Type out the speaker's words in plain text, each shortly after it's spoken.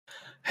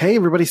Hey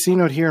everybody,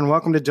 C-Note here, and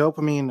welcome to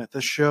Dopamine,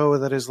 the show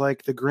that is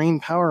like the Green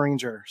Power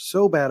Ranger,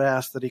 so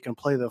badass that he can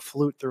play the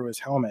flute through his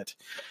helmet.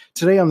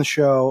 Today on the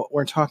show,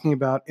 we're talking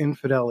about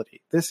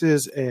infidelity. This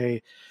is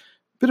a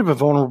bit of a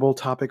vulnerable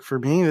topic for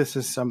me. This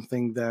is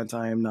something that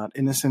I am not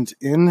innocent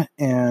in,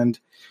 and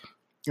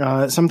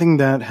something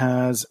that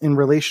has, in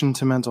relation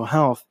to mental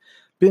health,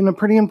 been a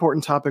pretty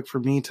important topic for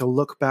me to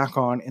look back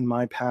on in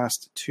my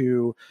past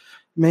to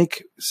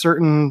make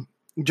certain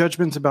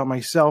judgments about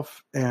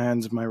myself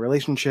and my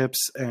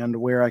relationships and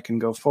where I can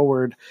go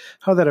forward,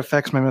 how that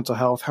affects my mental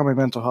health, how my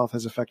mental health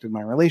has affected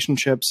my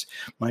relationships,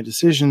 my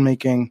decision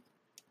making,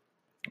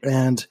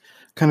 and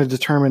kind of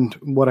determined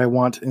what I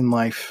want in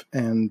life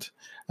and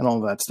all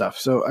of that stuff.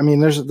 So, I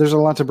mean, there's a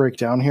lot to break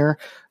down here.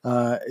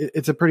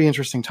 It's a pretty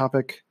interesting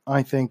topic.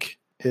 I think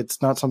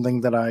it's not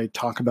something that I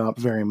talk about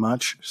very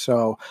much.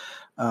 So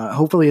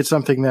hopefully it's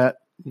something that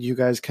you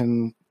guys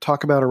can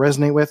talk about or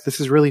resonate with.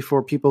 This is really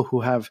for people who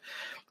have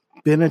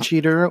been a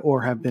cheater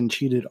or have been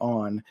cheated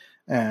on,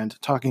 and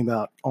talking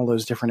about all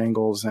those different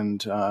angles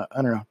and I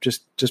don't know,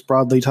 just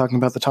broadly talking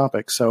about the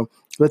topic. So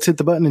let's hit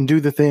the button and do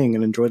the thing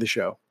and enjoy the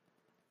show.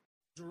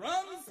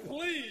 Drums,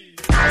 please.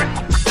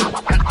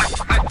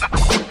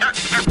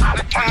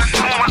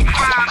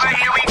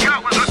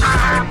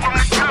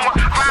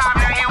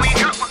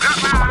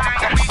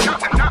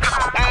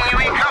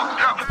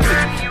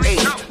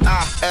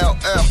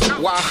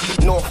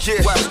 North,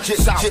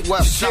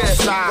 west, south,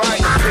 side,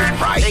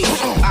 right,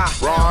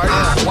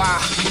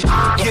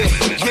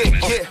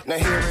 now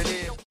here it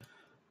is.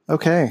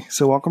 Okay,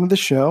 so welcome to the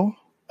show.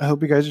 I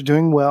hope you guys are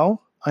doing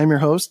well. I'm your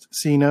host,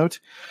 C-Note,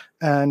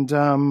 and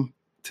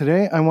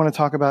today I want to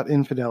talk about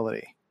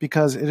infidelity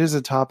because it is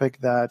a topic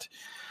that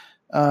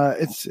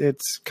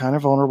it's kind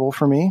of vulnerable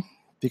for me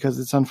because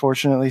it's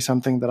unfortunately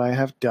something that I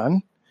have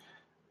done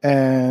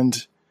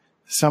and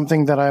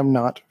something that I'm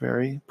not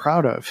very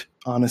proud of,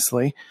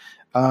 honestly.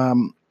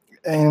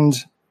 And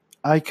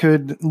I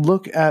could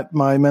look at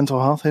my mental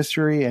health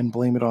history and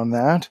blame it on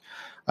that.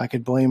 I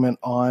could blame it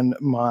on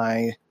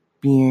my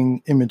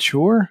being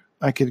immature.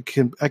 I could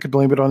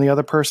blame it on the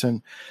other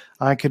person.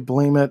 I could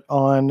blame it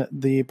on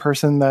the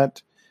person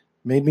that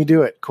made me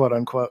do it, quote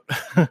unquote,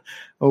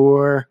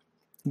 or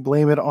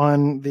blame it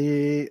on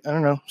the, I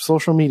don't know,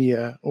 social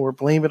media, or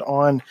blame it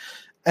on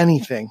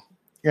anything.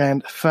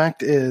 And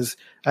fact is,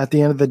 at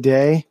the end of the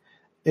day,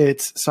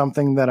 it's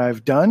something that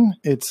I've done.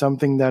 It's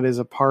something that is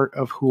a part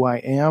of who I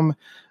am.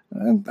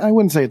 I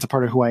wouldn't say it's a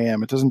part of who I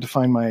am. It doesn't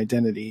define my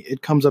identity.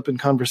 It comes up in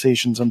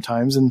conversation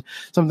sometimes, and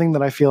something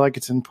that I feel like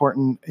it's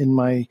important in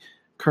my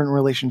current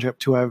relationship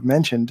to have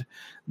mentioned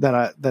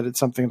that it's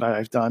something that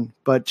I've done.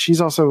 But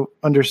she's also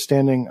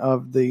understanding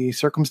of the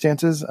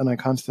circumstances, and I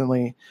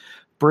constantly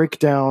break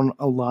down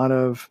a lot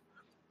of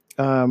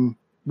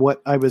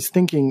what I was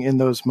thinking in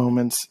those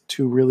moments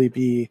to really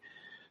be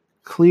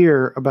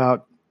clear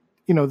about,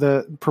 you know,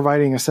 the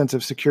providing a sense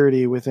of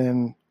security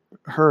within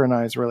her and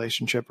I's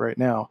relationship right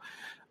now.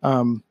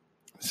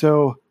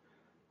 So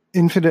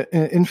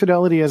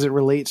infidelity as it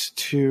relates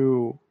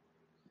to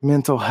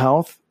mental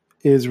health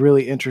is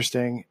really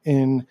interesting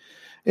in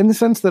the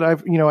sense that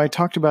I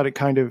talked about it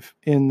kind of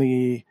in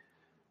the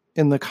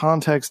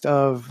context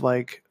of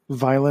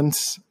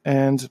violence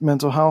and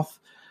mental health.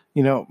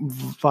 You know,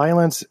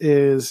 violence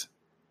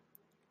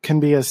can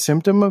be a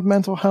symptom of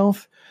mental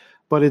health,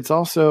 but it's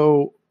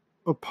also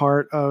a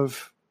part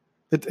of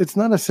it. It's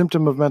not a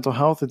symptom of mental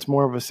health. It's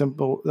more of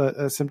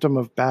a symptom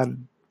of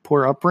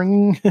poor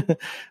upbringing.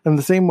 And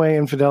the same way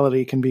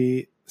infidelity can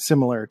be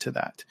similar to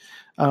that.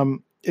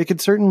 It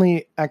could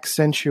certainly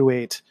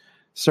accentuate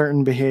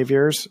certain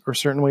behaviors or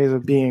certain ways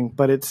of being,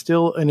 but it's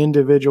still an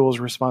individual's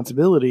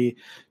responsibility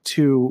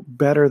to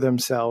better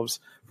themselves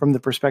from the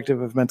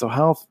perspective of mental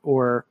health,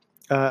 or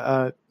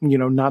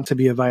not to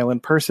be a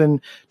violent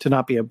person, to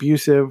not be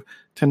abusive,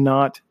 to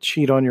not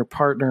cheat on your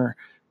partner,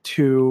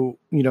 to,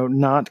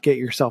 not get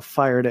yourself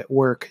fired at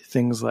work,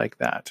 things like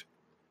that.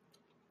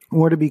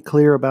 Or to be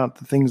clear about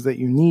the things that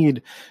you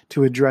need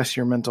to address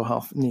your mental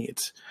health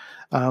needs.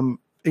 Some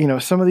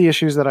of the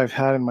issues that I've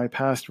had in my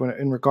past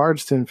in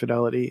regards to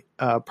infidelity,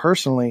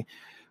 personally,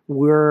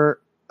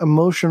 were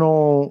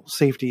emotional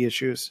safety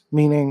issues,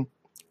 meaning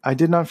I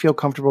did not feel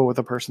comfortable with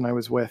the person I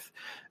was with.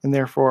 And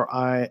therefore,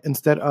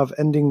 instead of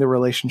ending the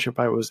relationship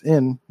I was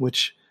in,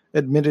 which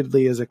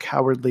admittedly is a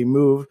cowardly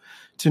move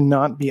to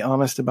not be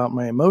honest about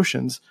my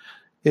emotions,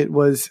 it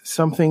was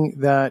something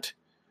that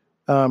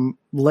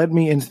led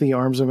me into the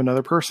arms of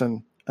another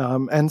person.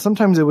 And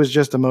sometimes it was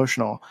just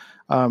emotional.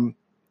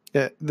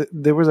 There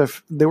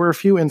were a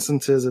few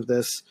instances of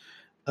this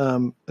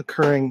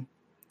occurring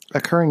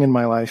in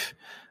my life.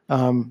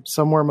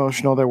 Some were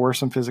emotional. There were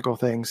some physical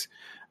things.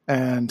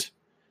 And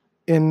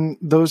in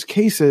those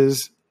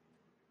cases,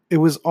 it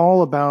was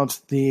all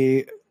about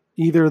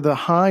either the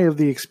high of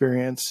the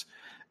experience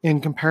in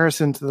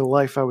comparison to the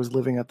life I was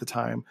living at the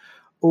time,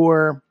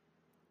 or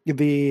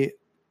the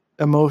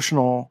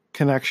emotional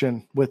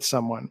connection with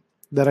someone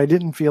that I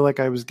didn't feel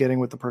like I was getting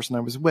with the person I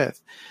was with.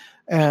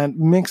 And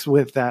mixed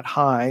with that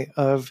high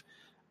of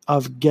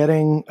of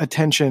getting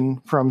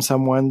attention from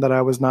someone that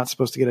I was not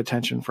supposed to get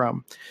attention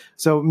from.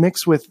 So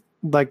mixed with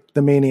like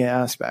the mania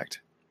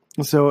aspect.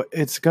 So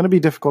it's going to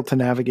be difficult to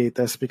navigate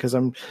this because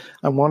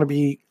I want to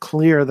be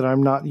clear that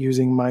I'm not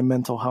using my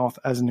mental health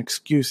as an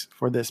excuse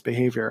for this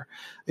behavior.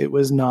 It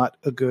was not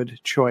a good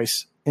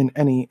choice in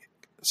any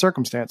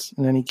circumstance,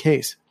 in any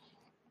case.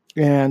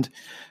 And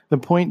the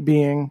point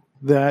being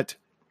that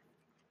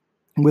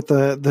with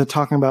the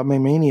talking about my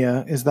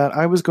mania is that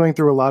I was going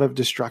through a lot of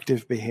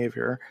destructive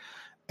behavior,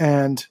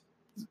 and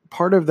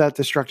part of that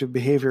destructive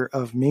behavior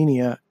of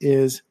mania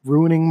is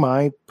ruining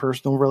my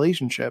personal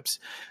relationships.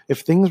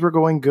 If things were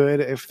going good,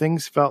 if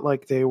things felt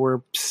like they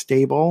were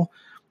stable,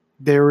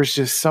 there was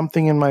just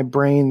something in my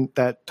brain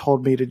that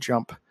told me to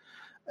jump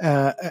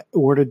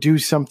or to do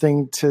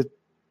something to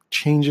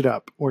change it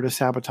up or to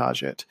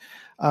sabotage it.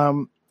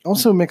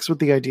 Also mixed with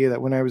the idea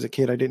that when I was a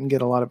kid, I didn't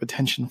get a lot of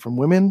attention from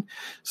women.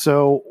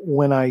 So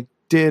when I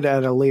did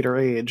at a later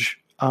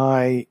age,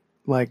 I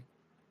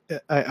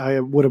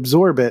would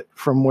absorb it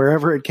from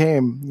wherever it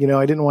came. You know,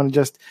 I didn't want to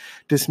just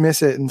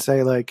dismiss it and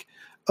say like,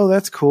 oh,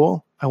 that's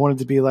cool. I wanted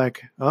to be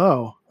like,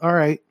 oh, all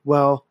right,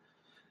 well,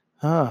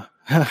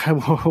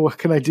 what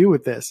can I do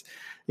with this?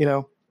 You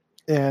know,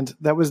 and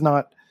that was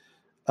not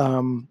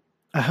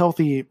a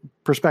healthy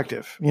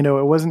perspective. You know,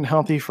 it wasn't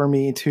healthy for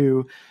me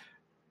to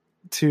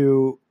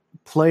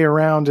play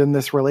around in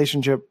this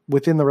relationship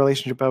within the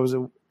relationship I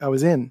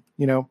was in,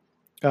 you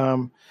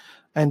know,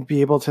 and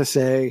be able to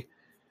say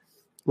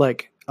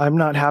like, I'm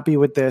not happy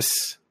with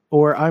this,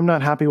 or I'm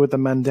not happy with the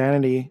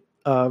mundanity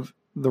of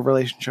the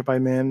relationship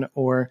I'm in,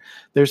 or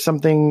there's some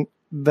need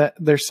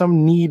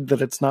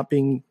that it's not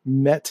being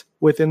met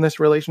within this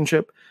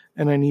relationship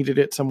and I needed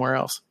it somewhere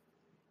else.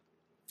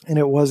 And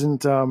it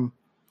wasn't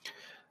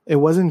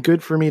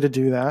good for me to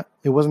do that.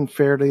 It wasn't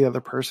fair to the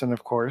other person,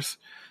 of course.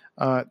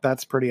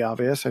 That's pretty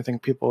obvious. I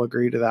think people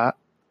agree to that.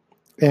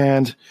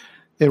 And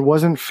it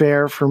wasn't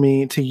fair for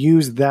me to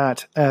use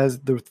that as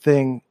the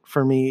thing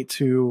for me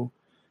to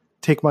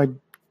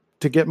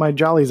get my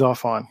jollies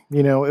off on.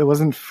 You know, it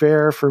wasn't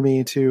fair for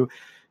me to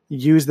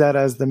use that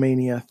as the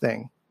mania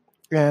thing.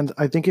 And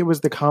I think it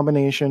was the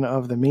combination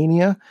of the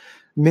mania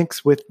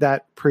mixed with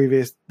that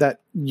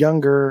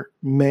younger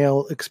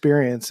male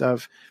experience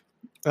of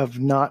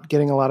not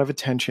getting a lot of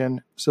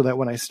attention, so that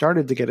when I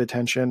started to get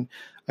attention,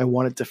 I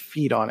wanted to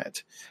feed on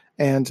it.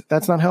 And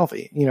that's not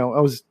healthy. You know, I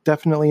was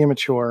definitely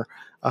immature,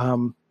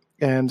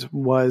 and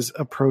was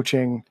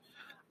approaching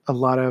a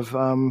lot of,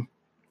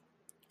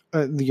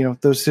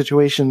 those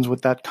situations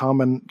with that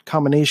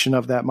combination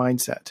of that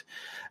mindset,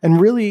 and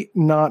really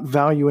not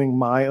valuing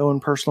my own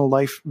personal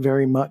life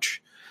very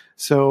much.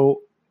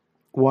 So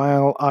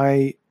while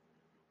I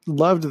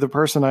loved the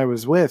person I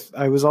was with,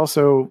 I was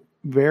also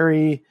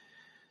very,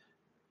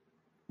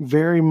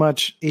 very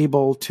much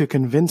able to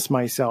convince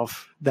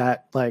myself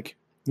that like,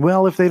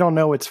 well, if they don't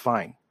know, it's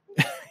fine,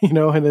 you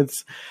know, and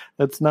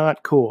that's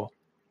not cool,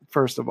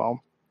 first of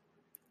all.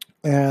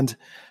 And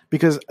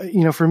because,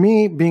 you know, for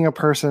me, being a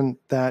person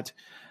that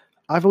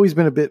I've always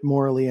been a bit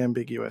morally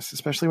ambiguous,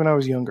 especially when I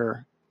was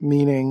younger,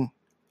 meaning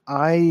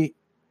I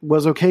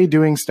was okay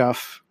doing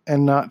stuff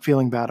and not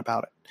feeling bad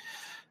about it.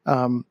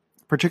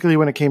 Particularly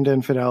when it came to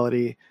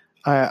infidelity,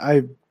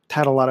 I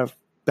had a lot of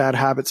bad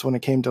habits when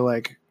it came to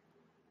like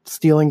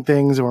stealing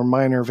things or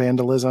minor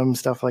vandalism,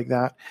 stuff like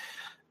that.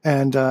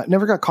 And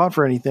never got caught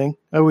for anything.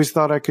 I always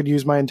thought I could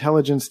use my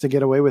intelligence to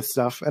get away with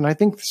stuff. And I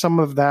think some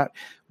of that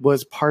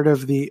was part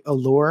of the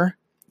allure,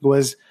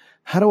 was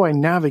how do I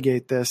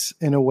navigate this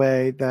in a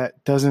way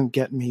that doesn't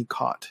get me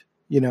caught,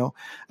 you know?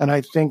 And I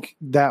think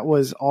that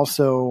was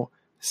also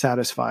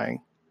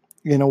satisfying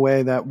in a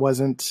way that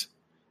wasn't,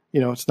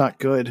 you know, it's not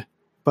good,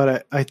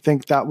 but I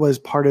think that was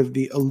part of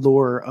the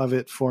allure of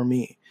it for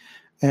me.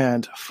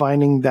 And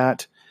finding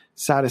that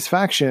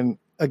satisfaction,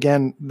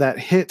 again, that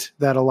hit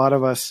that a lot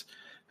of us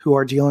who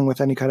are dealing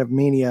with any kind of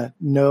mania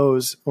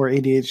knows, or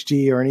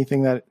ADHD or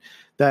anything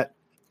that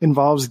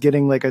involves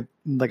getting like a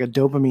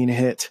dopamine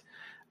hit,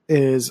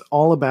 is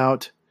all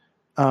about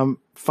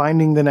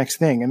finding the next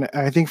thing. And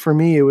I think for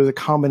me, it was a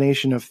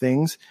combination of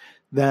things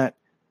that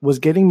was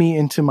getting me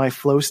into my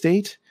flow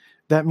state.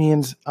 That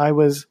means I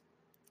was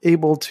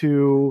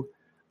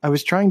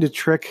trying to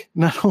trick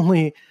not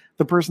only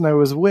the person I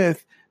was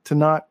with to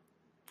not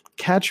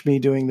catch me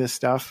doing this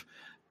stuff,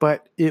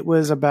 but it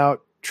was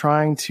about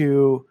trying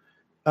to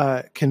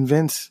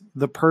convince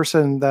the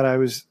person that I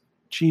was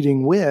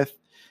cheating with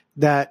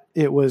that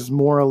it was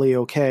morally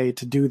okay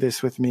to do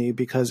this with me,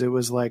 because it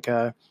was like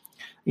a,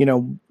 you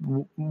know,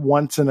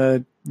 once in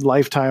a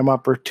lifetime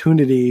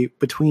opportunity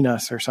between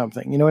us or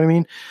something. You know what I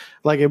mean?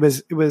 Like it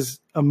was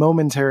a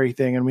momentary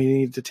thing, and we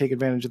needed to take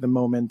advantage of the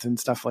moment and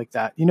stuff like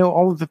that. You know,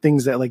 all of the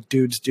things that like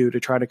dudes do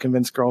to try to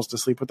convince girls to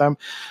sleep with them.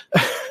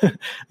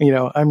 You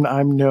know, I'm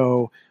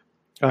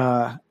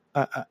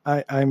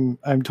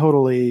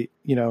totally,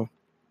 you know,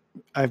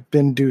 I've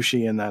been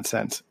douchey in that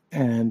sense,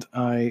 and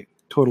I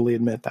totally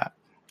admit that.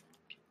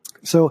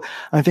 So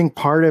I think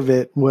part of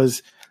it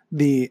was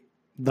the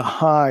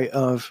high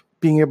of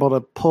being able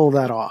to pull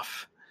that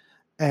off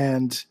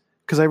and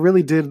because I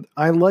really did.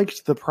 I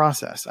liked the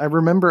process. I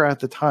remember at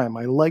the time,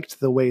 I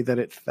liked the way that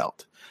it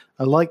felt.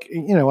 I like,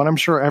 and I'm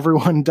sure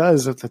everyone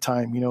does at the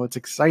time, it's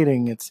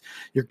exciting.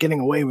 You're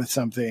getting away with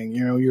something,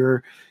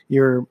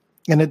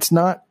 and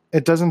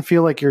it doesn't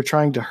feel like you're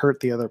trying to hurt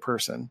the other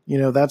person.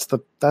 That's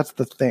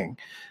the thing.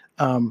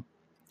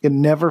 It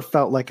never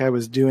felt like I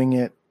was doing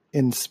it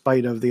in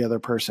spite of the other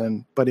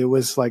person, but it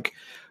was like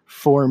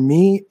for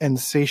me and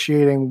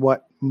satiating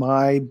what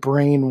my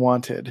brain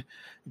wanted,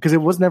 because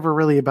it was never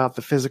really about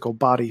the physical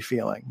body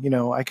feeling.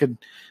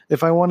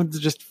 If I wanted to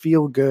just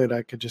feel good,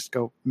 I could just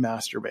go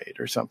masturbate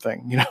or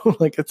something,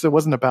 like it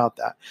wasn't about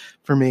that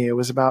for me. It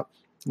was about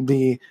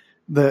the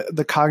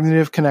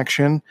cognitive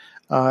connection,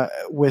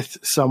 with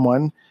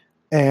someone,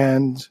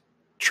 and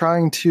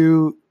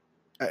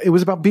it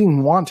was about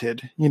being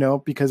wanted,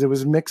 because it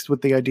was mixed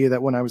with the idea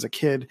that when I was a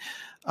kid,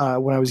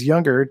 when I was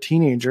younger,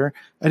 teenager,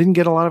 I didn't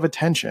get a lot of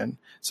attention.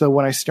 So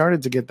when I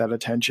started to get that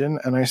attention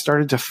and I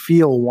started to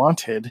feel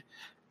wanted,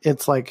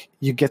 it's like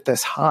you get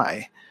this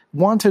high,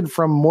 wanted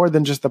from more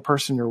than just the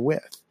person you're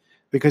with,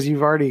 because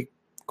you've already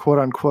quote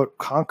unquote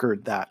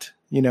conquered that.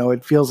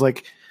 It feels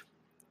like,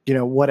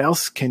 what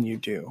else can you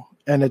do?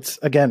 And it's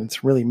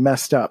really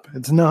messed up.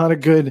 It's not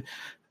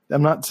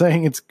I'm not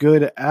saying it's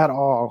good at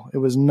all. It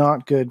was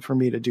not good for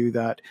me to do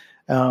that.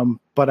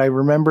 But I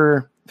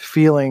remember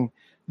feeling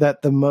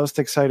that the most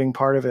exciting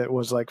part of it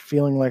was like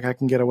feeling like I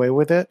can get away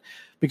with it,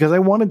 because I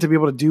wanted to be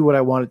able to do what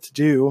I wanted to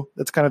do.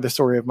 That's kind of the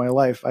story of my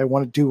life. I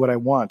want to do what I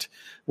want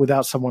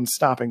without someone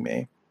stopping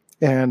me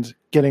and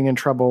getting in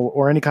trouble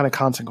or any kind of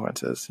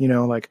consequences.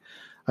 Like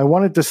I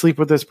wanted to sleep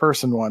with this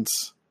person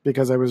once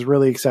because I was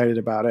really excited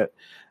about it.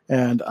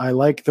 And I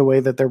like the way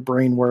that their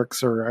brain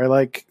works, or I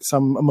like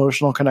some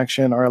emotional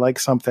connection, or I like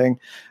something.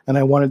 And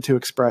I wanted to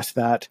express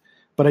that,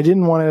 but I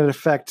didn't want it to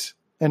affect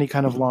any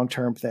kind of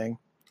long-term thing.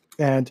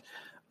 And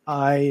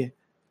I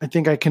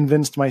think I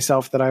convinced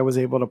myself that I was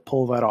able to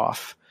pull that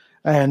off.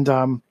 And,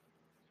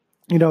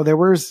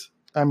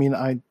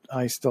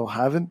 I still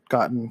haven't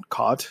gotten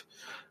caught,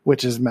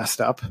 which is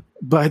messed up,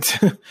 but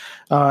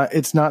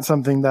it's not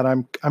something that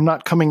I'm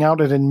not coming out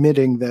and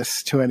admitting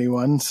this to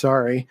anyone.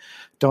 Sorry,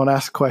 don't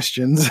ask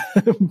questions.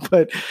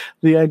 But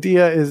the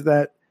idea is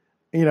that,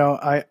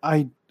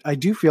 I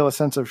do feel a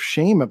sense of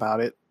shame about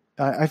it.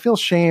 I feel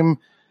shame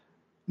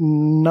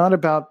not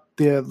about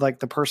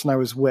the person I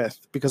was with,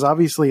 because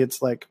obviously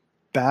it's like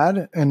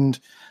bad. And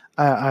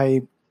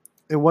it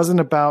wasn't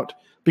about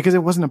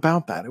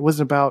that. It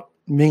wasn't about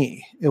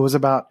me. It was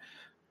about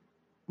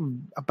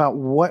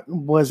what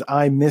was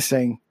I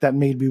missing that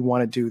made me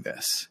want to do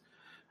this,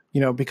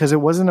 because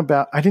it wasn't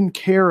about, I didn't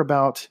care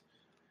about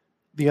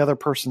the other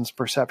person's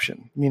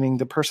perception, meaning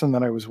the person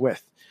that I was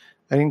with.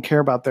 I didn't care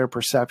about their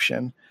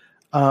perception,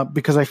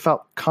 because I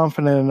felt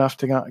confident enough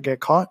to not get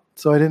caught.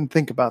 So I didn't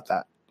think about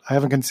that. I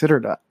haven't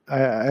considered that. I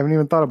haven't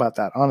even thought about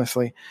that,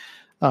 honestly.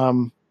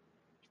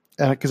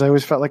 Because I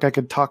always felt like I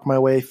could talk my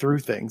way through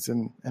things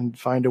and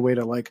find a way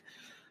to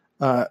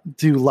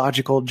do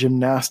logical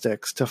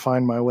gymnastics to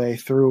find my way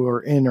through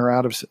or in or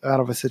out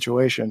of a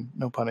situation,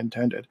 no pun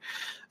intended.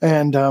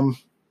 And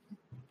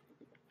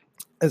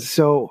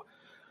so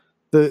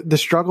the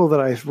struggle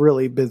that I've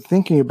really been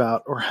thinking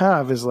about or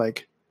have is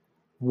like,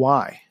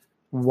 why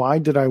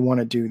did I want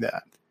to do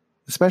that?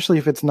 Especially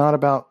if it's not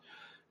about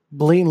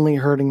blatantly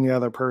hurting the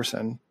other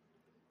person,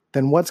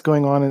 then what's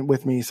going on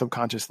with me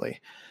subconsciously?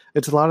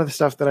 It's a lot of the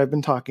stuff that I've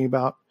been talking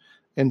about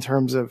in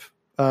terms of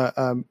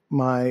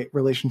my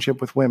relationship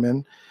with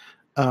women.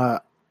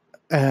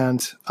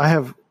 And I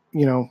have,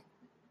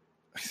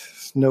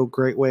 no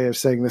great way of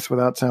saying this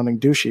without sounding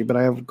douchey, but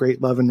I have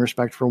great love and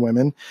respect for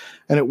women.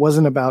 And it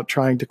wasn't about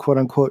trying to quote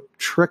unquote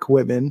trick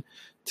women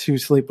to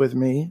sleep with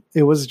me.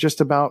 It was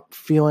just about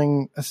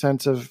feeling a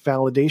sense of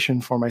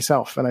validation for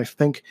myself. And I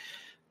think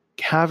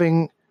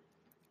having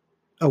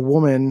a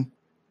woman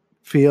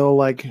feel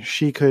like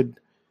she could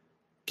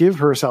give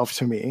herself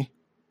to me,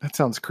 that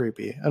sounds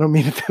creepy. I don't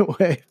mean it that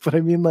way, but I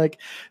mean like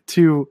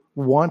to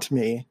want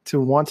me, to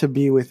want to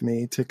be with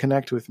me, to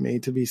connect with me,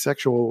 to be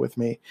sexual with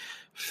me,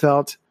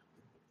 felt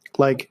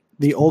like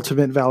the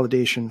ultimate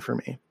validation for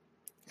me.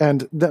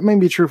 And that may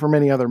be true for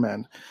many other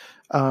men,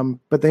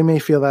 but they may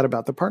feel that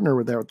about the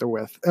partner they're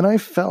with. And I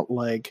felt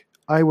like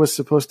I was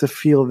supposed to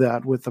feel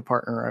that with the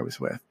partner I was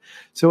with.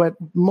 So at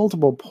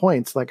multiple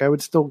points, like I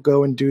would still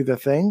go and do the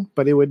thing,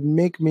 but it would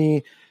make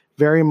me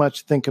very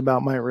much think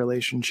about my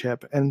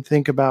relationship and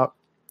think about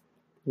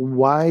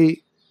why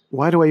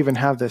do I even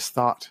have this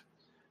thought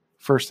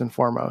first and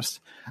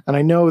foremost? And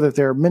I know that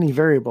there are many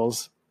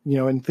variables,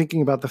 in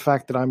thinking about the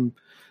fact that I'm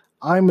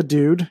a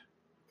dude.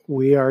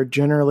 We are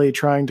generally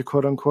trying to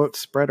quote unquote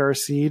spread our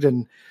seed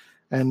and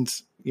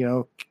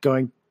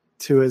going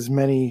to as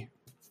many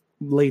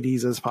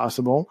ladies as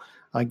possible.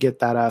 I get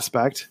that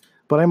aspect,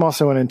 but I'm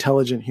also an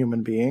intelligent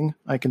human being.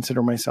 I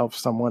consider myself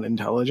somewhat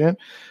intelligent.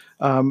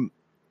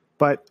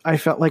 But I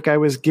felt like I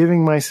was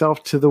giving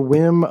myself to the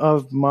whim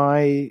of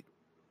my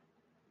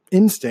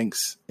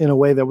instincts in a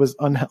way that was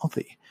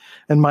unhealthy.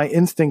 And my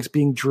instincts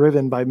being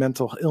driven by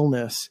mental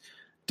illness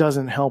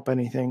doesn't help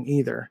anything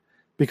either,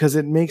 because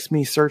it makes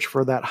me search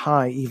for that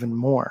high even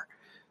more.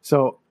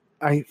 So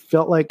I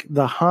felt like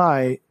the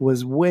high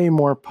was way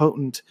more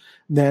potent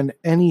than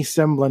any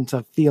semblance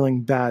of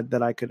feeling bad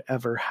that I could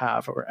ever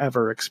have or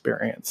ever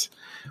experience.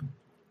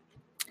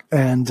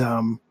 And,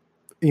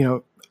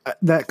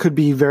 that could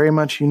be very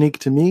much unique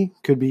to me,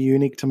 could be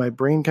unique to my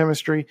brain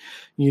chemistry,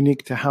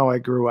 unique to how I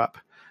grew up.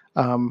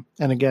 And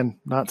again,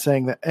 not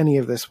saying that any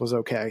of this was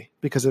okay,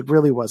 because it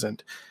really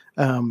wasn't.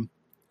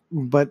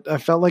 But I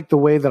felt like the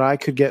way that I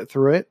could get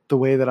through it, the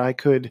way that I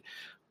could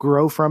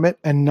grow from it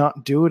and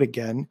not do it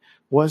again,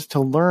 was to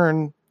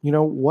learn,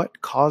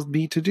 what caused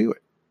me to do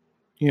it.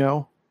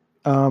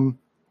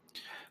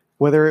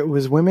 Whether it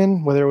was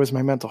women, whether it was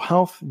my mental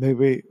health,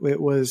 maybe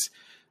it was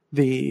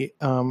the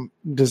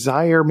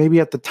desire. Maybe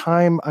at the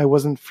time I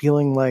wasn't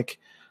feeling like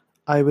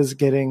I was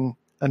getting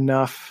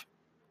enough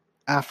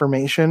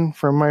affirmation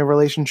from my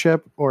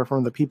relationship or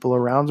from the people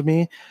around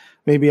me.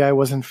 Maybe I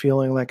wasn't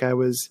feeling like I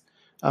was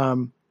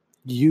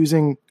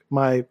using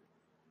my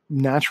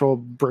natural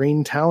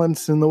brain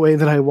talents in the way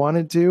that I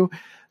wanted to,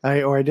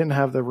 or I didn't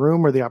have the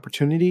room or the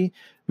opportunity.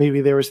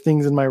 Maybe there was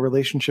things in my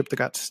relationship that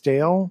got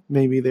stale.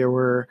 Maybe there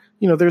were,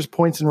 there's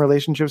points in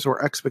relationships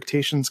where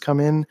expectations come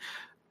in,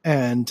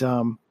 and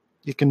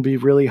it can be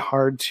really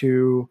hard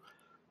to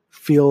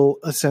feel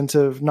a sense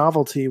of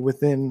novelty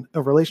within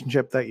a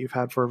relationship that you've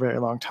had for a very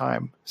long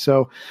time.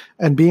 So,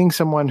 and being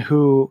someone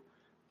who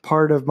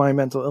part of my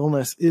mental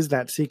illness is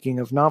that seeking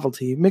of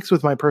novelty mixed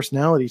with my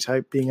personality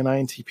type being an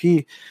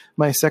INTP,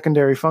 my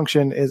secondary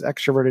function is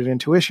extroverted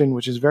intuition,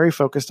 which is very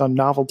focused on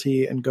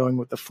novelty and going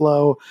with the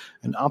flow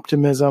and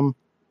optimism.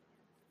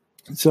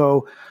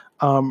 So,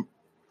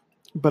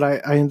 but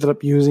I ended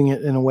up using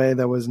it in a way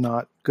that was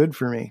not good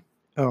for me,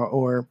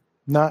 or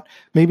not,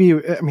 maybe,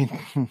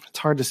 it's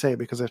hard to say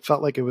because it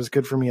felt like it was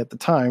good for me at the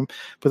time,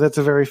 but that's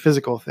a very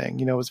physical thing.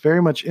 It's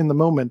very much in the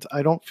moment.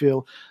 I don't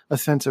feel a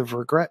sense of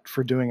regret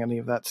for doing any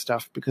of that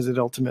stuff because it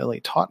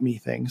ultimately taught me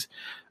things.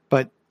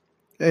 But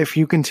if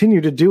you continue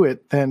to do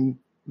it, then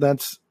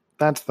that's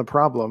the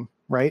problem,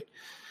 right?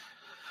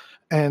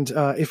 And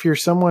if you're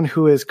someone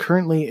who is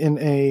currently in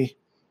a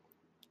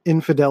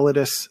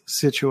infidelitous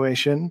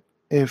situation,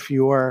 if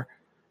you are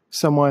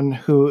someone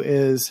who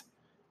is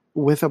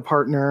with a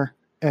partner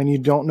and you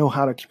don't know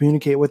how to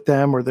communicate with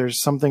them, or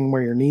there's something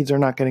where your needs are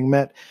not getting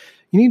met,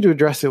 you need to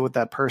address it with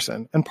that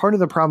person. And part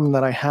of the problem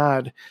that I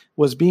had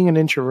was being an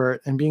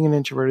introvert and being an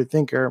introverted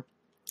thinker.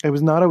 I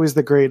was not always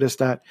the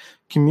greatest at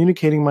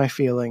communicating my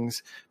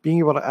feelings, being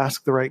able to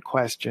ask the right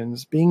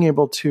questions, being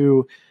able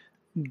to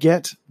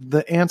get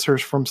the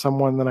answers from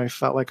someone that I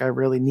felt like I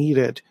really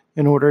needed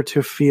in order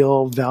to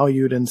feel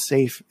valued and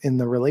safe in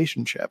the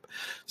relationship.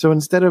 So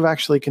instead of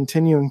actually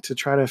continuing to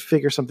try to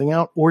figure something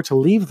out or to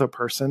leave the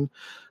person,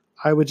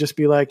 I would just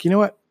be like, you know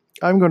what?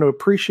 I'm going to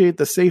appreciate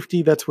the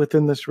safety that's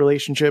within this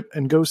relationship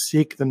and go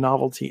seek the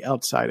novelty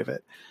outside of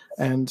it.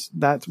 And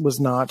that was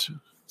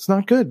it's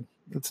not good.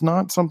 It's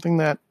not something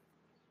that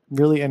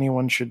really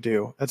anyone should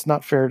do. It's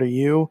not fair to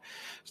you.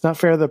 It's not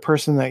fair to the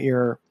person that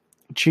you're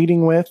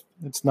cheating with.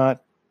 It's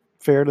not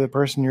fair to the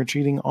person you're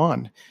cheating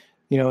on,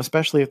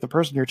 especially if the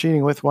person you're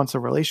cheating with wants a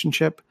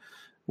relationship.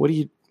 What do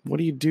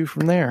you do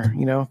from there?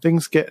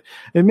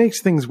 It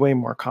makes things way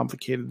more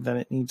complicated than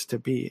it needs to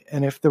be.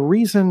 And if the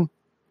reason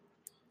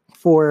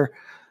for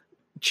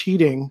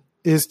cheating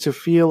is to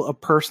feel a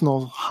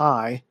personal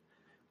high,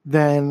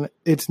 then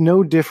it's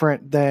no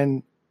different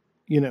than,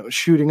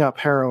 shooting up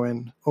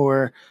heroin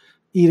or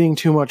eating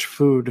too much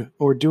food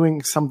or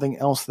doing something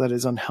else that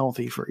is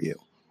unhealthy for you.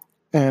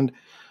 And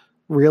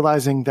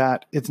realizing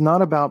that it's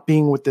not about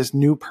being with this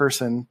new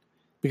person,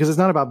 because it's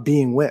not about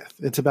being with,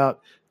 it's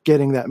about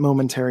getting that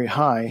momentary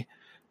high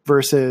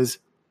versus,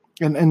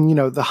 and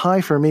the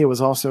high for me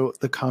was also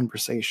the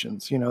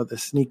conversations, the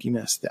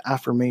sneakiness, the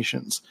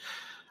affirmations.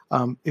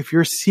 If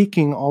you're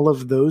seeking all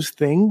of those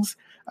things,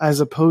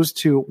 as opposed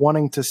to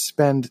wanting to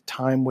spend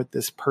time with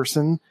this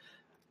person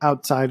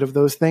outside of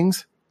those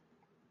things,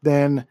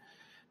 then,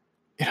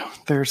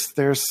 there's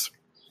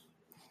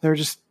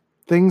just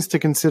things to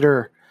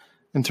consider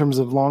in terms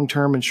of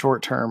long-term and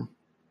short-term.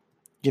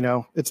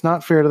 It's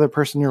not fair to the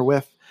person you're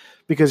with,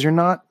 because you're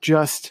not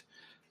just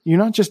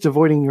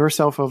avoiding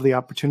yourself of the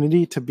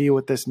opportunity to be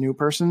with this new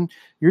person.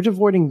 You're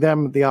avoiding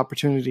them the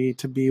opportunity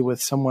to be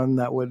with someone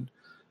that would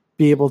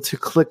be able to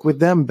click with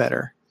them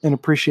better and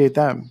appreciate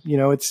them.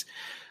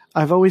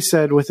 I've always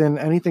said within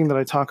anything that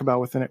I talk about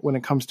within it, when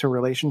it comes to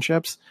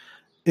relationships,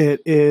 it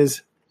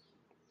is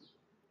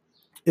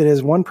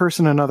one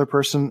person, another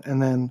person, and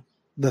then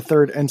the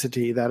third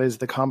entity that is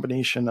the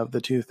combination of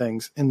the two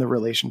things in the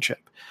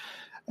relationship.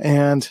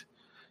 And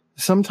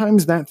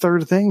sometimes that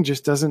third thing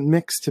just doesn't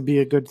mix to be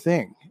a good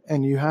thing.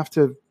 And you have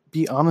to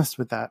be honest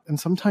with that. And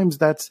sometimes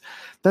that's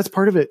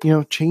part of it.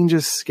 Change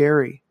is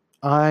scary.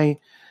 It's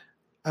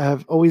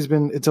always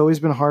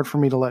been hard for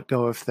me to let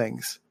go of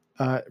things.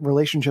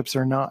 Relationships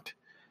are not,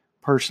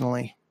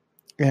 personally.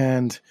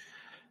 And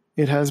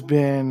it has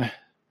been,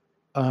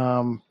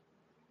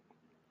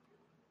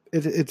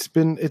 it's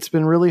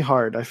been really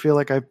hard. I feel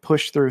like I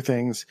push through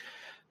things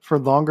for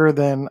longer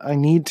than I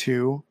need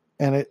to.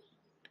 And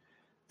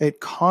it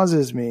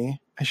causes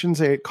me, I shouldn't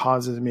say it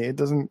causes me, it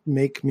doesn't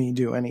make me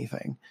do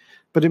anything,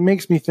 but it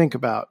makes me think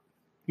about,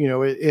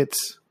 it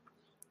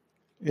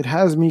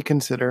has me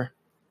consider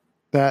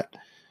that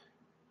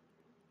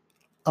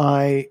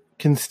I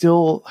can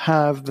still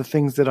have the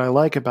things that I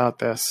like about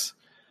this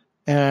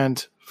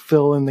and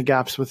fill in the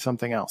gaps with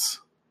something else.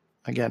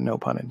 Again, no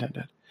pun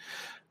intended.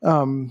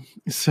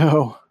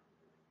 So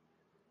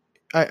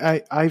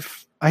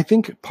I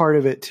think part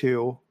of it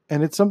too,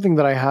 and it's something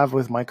that I have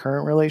with my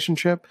current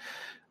relationship,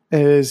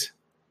 is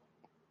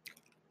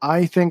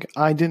I think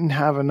I didn't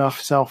have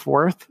enough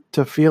self-worth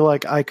to feel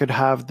like I could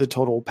have the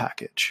total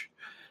package.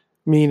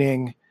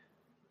 Meaning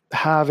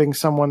having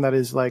someone that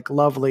is like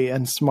lovely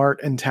and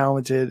smart and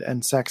talented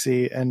and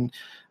sexy and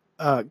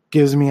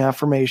gives me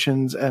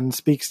affirmations and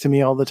speaks to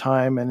me all the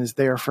time and is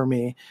there for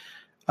me.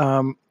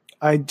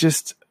 I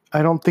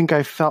don't think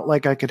I felt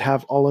like I could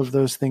have all of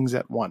those things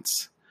at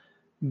once.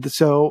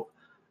 So,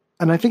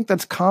 and I think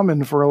that's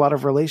common for a lot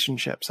of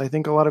relationships. I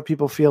think a lot of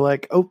people feel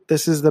like, oh,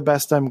 this is the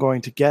best I'm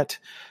going to get.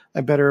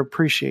 I better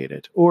appreciate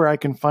it. Or I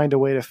can find a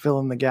way to fill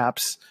in the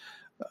gaps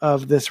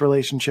of this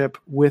relationship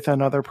with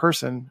another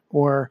person,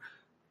 or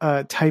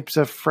types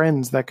of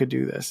friends that could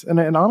do this. And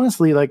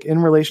honestly, like in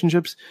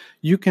relationships,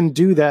 you can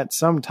do that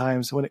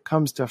sometimes when it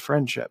comes to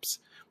friendships.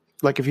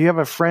 Like if you have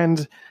a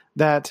friend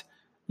that,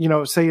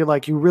 say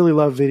like you really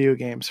love video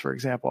games, for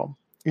example,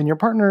 and your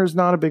partner is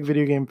not a big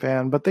video game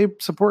fan, but they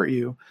support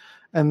you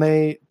and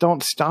they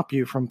don't stop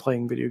you from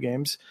playing video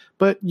games,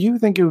 but you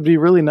think it would be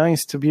really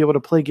nice to be able to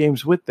play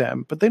games with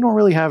them, but they don't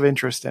really have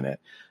interest in it.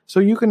 So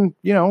you can,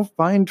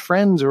 find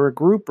friends or a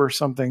group or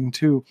something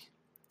to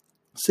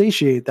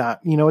satiate that.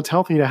 It's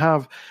healthy to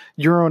have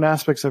your own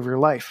aspects of your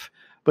life,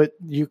 but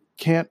you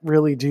can't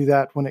really do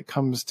that when it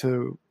comes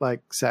to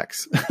like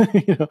sex.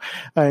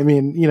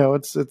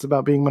 It's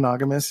about being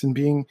monogamous and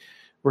being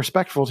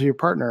respectful to your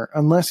partner,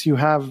 unless you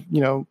have,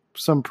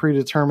 some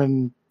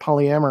predetermined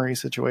polyamory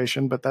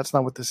situation, but that's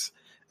not what this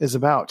is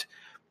about.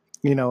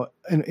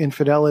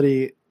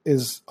 Infidelity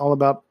is all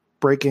about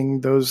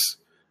breaking those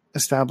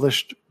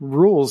established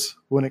rules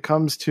when it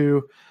comes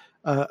to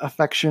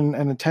affection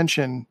and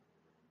attention,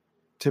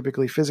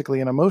 typically physically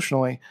and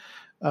emotionally,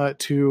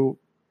 to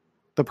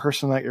the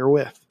person that you're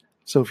with.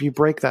 So if you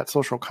break that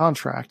social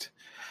contract,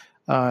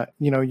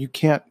 you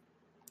can't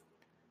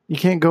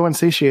go and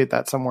satiate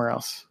that somewhere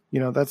else.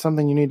 That's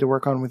something you need to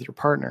work on with your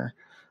partner.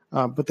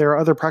 But there are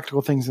other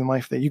practical things in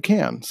life that you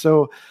can.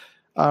 So,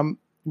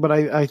 but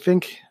I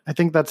think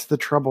that's the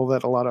trouble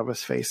that a lot of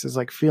us face, is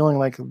like feeling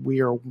like we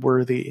are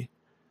worthy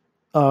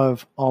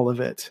of all of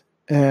it.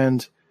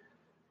 And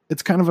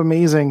it's kind of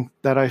amazing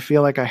that I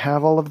feel like I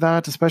have all of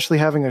that, especially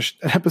having an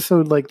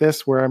episode like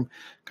this where I'm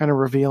kind of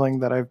revealing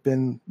that I've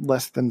been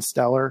less than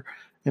stellar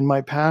in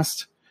my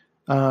past.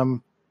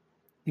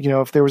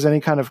 If there was any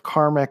kind of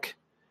karmic,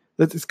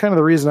 that's kind of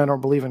the reason I don't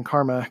believe in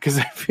karma, because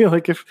I feel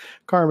like if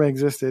karma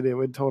existed,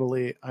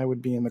 I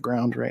would be in the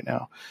ground right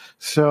now.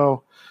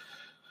 So,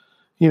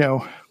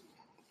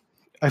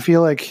 I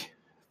feel like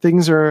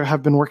things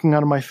have been working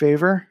out in my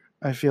favor.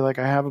 I feel like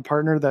I have a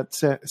partner that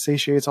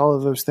satiates all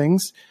of those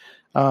things.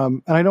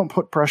 And I don't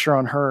put pressure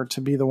on her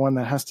to be the one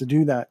that has to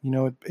do that.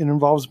 It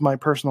involves my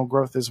personal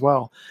growth as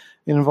well.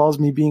 It involves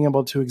me being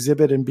able to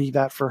exhibit and be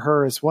that for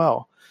her as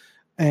well.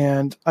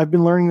 And I've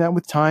been learning that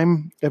with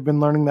time. I've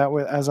been learning that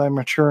as I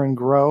mature and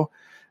grow,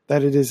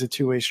 that it is a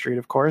two-way street,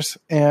 of course.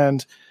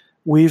 And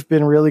we've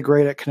been really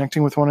great at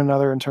connecting with one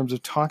another in terms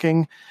of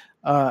talking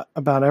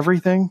about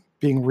everything,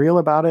 being real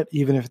about it,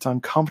 even if it's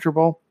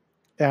uncomfortable.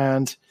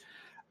 And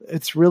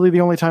it's really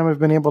the only time I've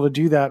been able to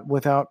do that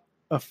without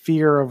a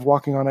fear of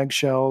walking on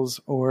eggshells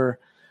or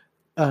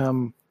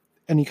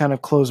any kind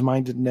of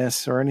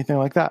closed-mindedness or anything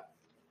like that.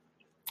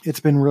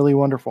 It's been really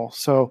wonderful.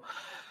 So,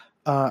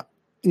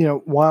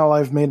 while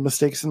I've made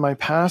mistakes in my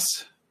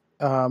past,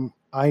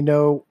 I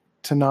know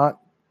to not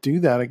do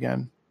that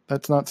again.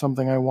 That's not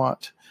something I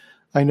want.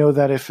 I know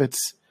that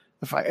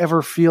if I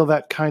ever feel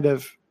that kind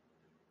of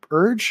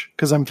urge,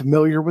 because I'm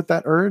familiar with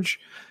that urge,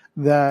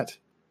 that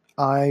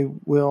I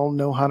will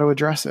know how to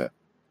address it.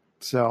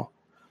 So,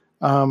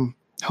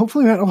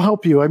 hopefully that'll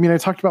help you. I mean, I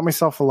talked about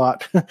myself a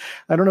lot.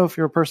 I don't know if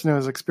you're a person who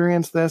has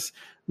experienced this.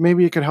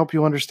 Maybe it could help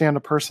you understand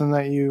a person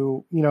that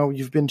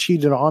you've been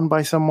cheated on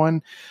by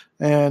someone.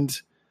 And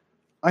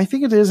I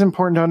think it is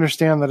important to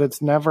understand that it's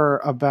never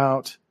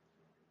about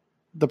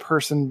the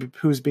person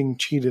who's being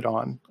cheated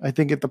on. I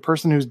think the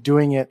person who's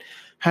doing it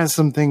has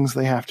some things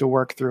they have to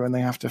work through and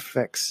they have to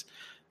fix.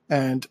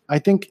 And I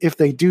think if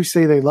they do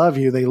say they love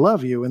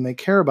you and they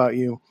care about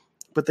you,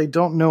 but they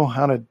don't know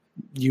how to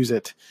use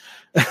it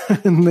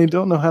and they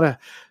don't know how to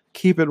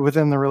keep it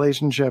within the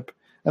relationship.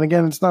 And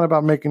again, it's not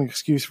about making an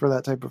excuse for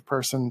that type of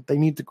person. They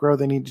need to grow,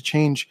 they need to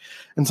change,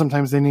 and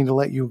sometimes they need to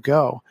let you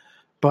go.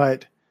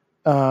 But,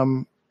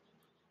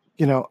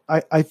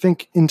 I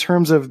think in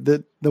terms of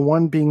the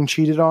one being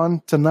cheated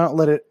on, to not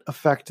let it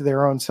affect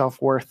their own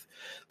self-worth,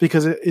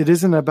 because it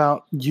isn't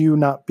about you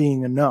not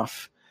being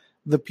enough.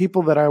 The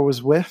people that I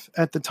was with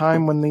at the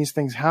time when these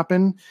things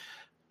happen,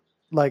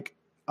 like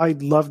I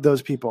loved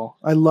those people.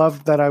 I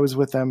loved that I was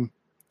with them.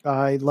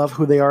 I love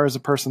who they are as a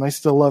person. I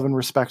still love and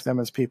respect them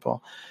as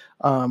people.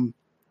 And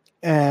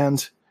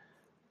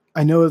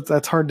I know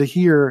that's hard to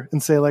hear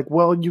and say like,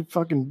 well, you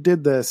fucking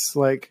did this.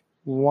 Like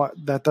what,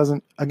 that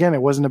doesn't, again,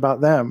 it wasn't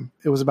about them.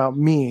 It was about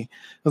me.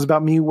 It was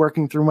about me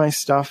working through my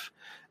stuff.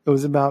 It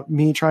was about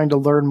me trying to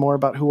learn more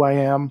about who I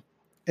am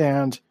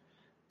and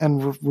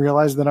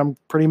realize that I'm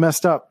pretty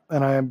messed up.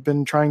 And I've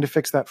been trying to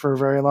fix that for a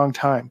very long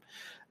time.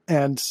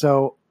 And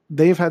so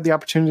they've had the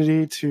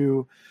opportunity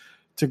to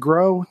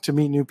grow, to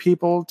meet new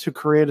people, to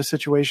create a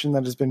situation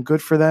that has been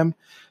good for them.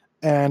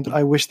 And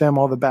I wish them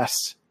all the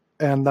best.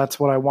 And that's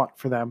what I want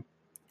for them.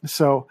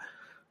 So,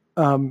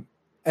 and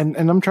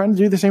I'm trying to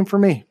do the same for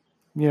me,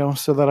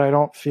 so that I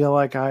don't feel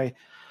like I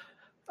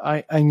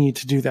need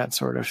to do that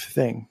sort of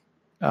thing.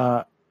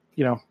 I'm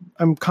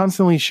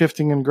constantly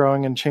shifting and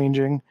growing and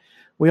changing.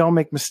 We all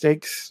make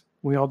mistakes.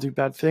 We all do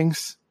bad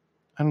things.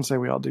 I don't say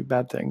we all do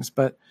bad things,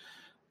 but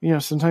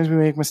sometimes we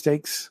make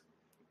mistakes.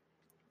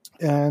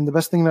 And the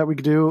best thing that we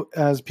could do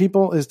as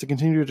people is to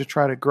continue to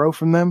try to grow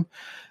from them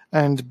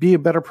and be a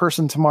better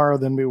person tomorrow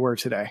than we were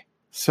today.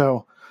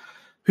 So,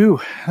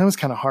 that was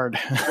kind of hard.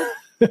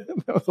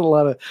 That was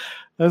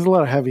a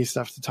lot of heavy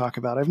stuff to talk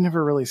about. I've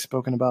never really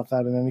spoken about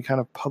that in any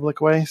kind of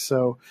public way.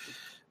 So,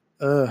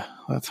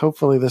 let's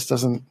hopefully this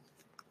doesn't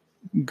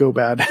go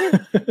bad.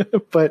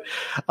 But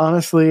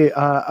honestly,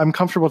 I'm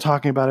comfortable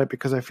talking about it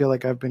because I feel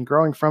like I've been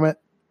growing from it,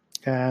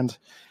 and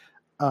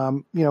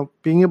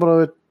being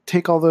able to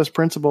take all those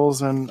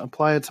principles and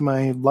apply it to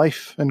my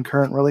life and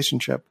current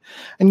relationship.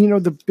 And,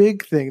 the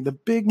big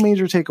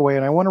major takeaway,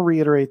 and I want to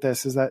reiterate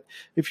this, is that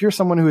if you're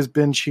someone who has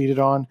been cheated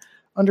on,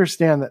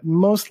 understand that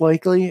most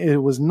likely it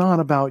was not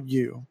about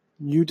you.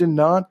 You did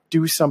not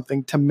do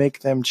something to make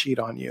them cheat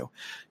on you.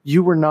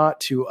 You were not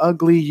too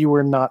ugly. You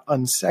were not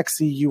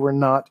unsexy. You were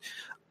not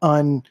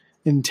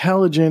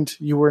unintelligent.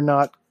 You were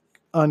not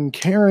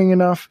uncaring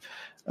enough.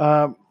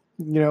 You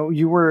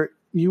are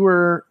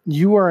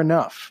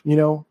enough.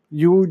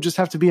 You just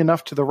have to be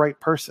enough to the right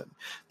person.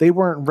 They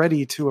weren't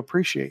ready to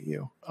appreciate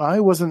you. I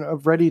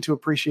wasn't ready to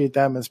appreciate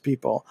them as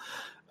people.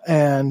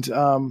 And,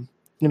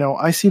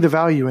 I see the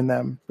value in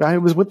them. I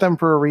was with them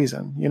for a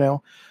reason,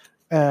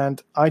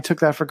 and I took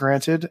that for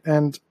granted,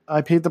 and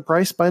I paid the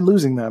price by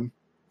losing them,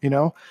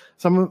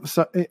 some,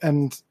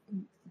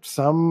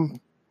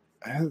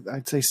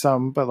 I'd say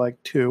some, but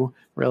like two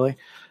really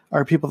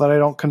are people that I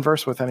don't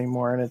converse with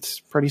anymore. And it's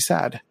pretty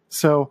sad.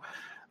 So,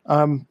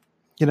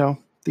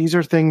 these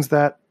are things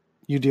that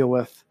you deal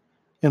with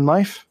in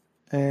life,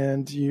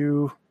 and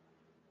you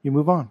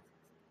move on.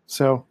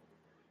 So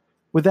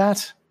with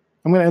that,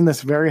 I'm going to end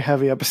this very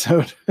heavy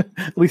episode,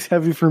 at least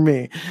heavy for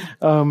me.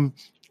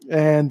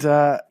 And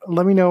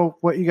let me know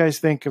what you guys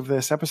think of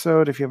this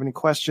episode. If you have any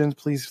questions,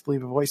 please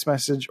leave a voice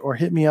message or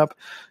hit me up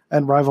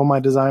at Rival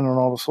My Design on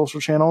all the social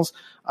channels.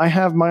 I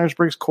have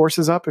Myers-Briggs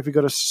courses up. If you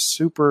go to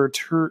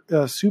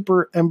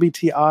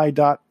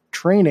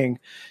supermbti.training,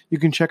 you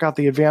can check out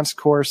the advanced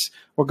course,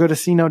 or go to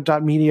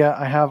cnote.media.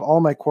 I have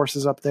all my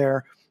courses up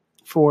there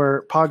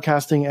for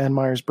podcasting and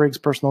Myers-Briggs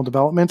personal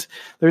development.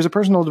 There's a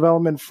personal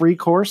development free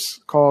course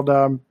called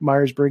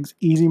Myers-Briggs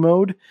Easy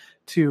Mode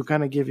to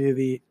kind of give you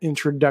the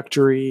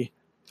introductory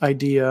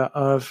idea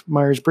of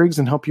Myers-Briggs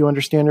and help you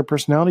understand your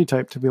personality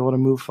type to be able to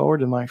move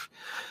forward in life.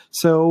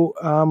 So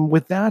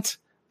with that,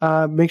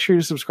 make sure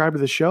you subscribe to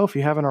the show. If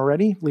you haven't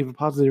already, leave a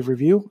positive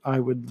review. I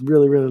would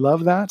really, really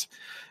love that.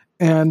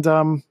 And,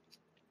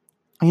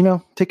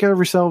 take care of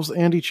yourselves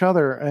and each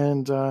other,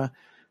 and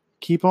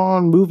keep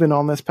on moving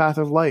on this path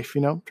of life.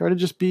 Try to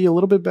just be a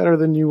little bit better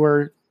than you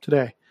were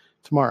today,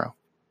 tomorrow,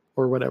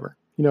 or whatever.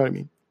 You know what I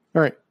mean?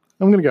 All right.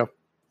 I'm going to go.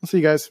 I'll see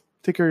you guys.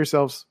 Take care of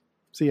yourselves.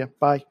 See ya.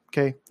 Bye.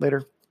 Okay.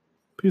 Later.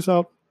 Peace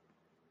out.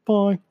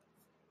 Bye.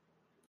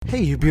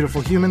 Hey, you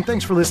beautiful human.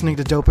 Thanks for listening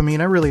to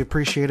Dopamine. I really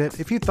appreciate it.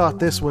 If you thought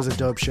this was a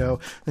dope show,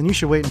 then you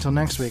should wait until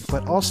next week.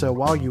 But also,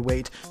 while you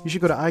wait, you should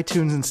go to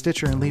iTunes and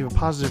Stitcher and leave a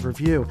positive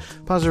review.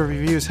 Positive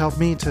reviews help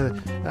me to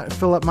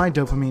fill up my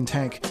dopamine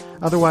tank.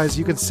 Otherwise,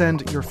 you can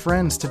send your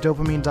friends to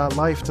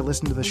dopamine.life to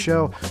listen to the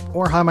show,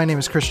 or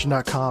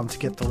HiMyNameIsChristian.com to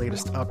get the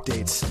latest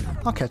updates.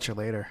 I'll catch you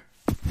later.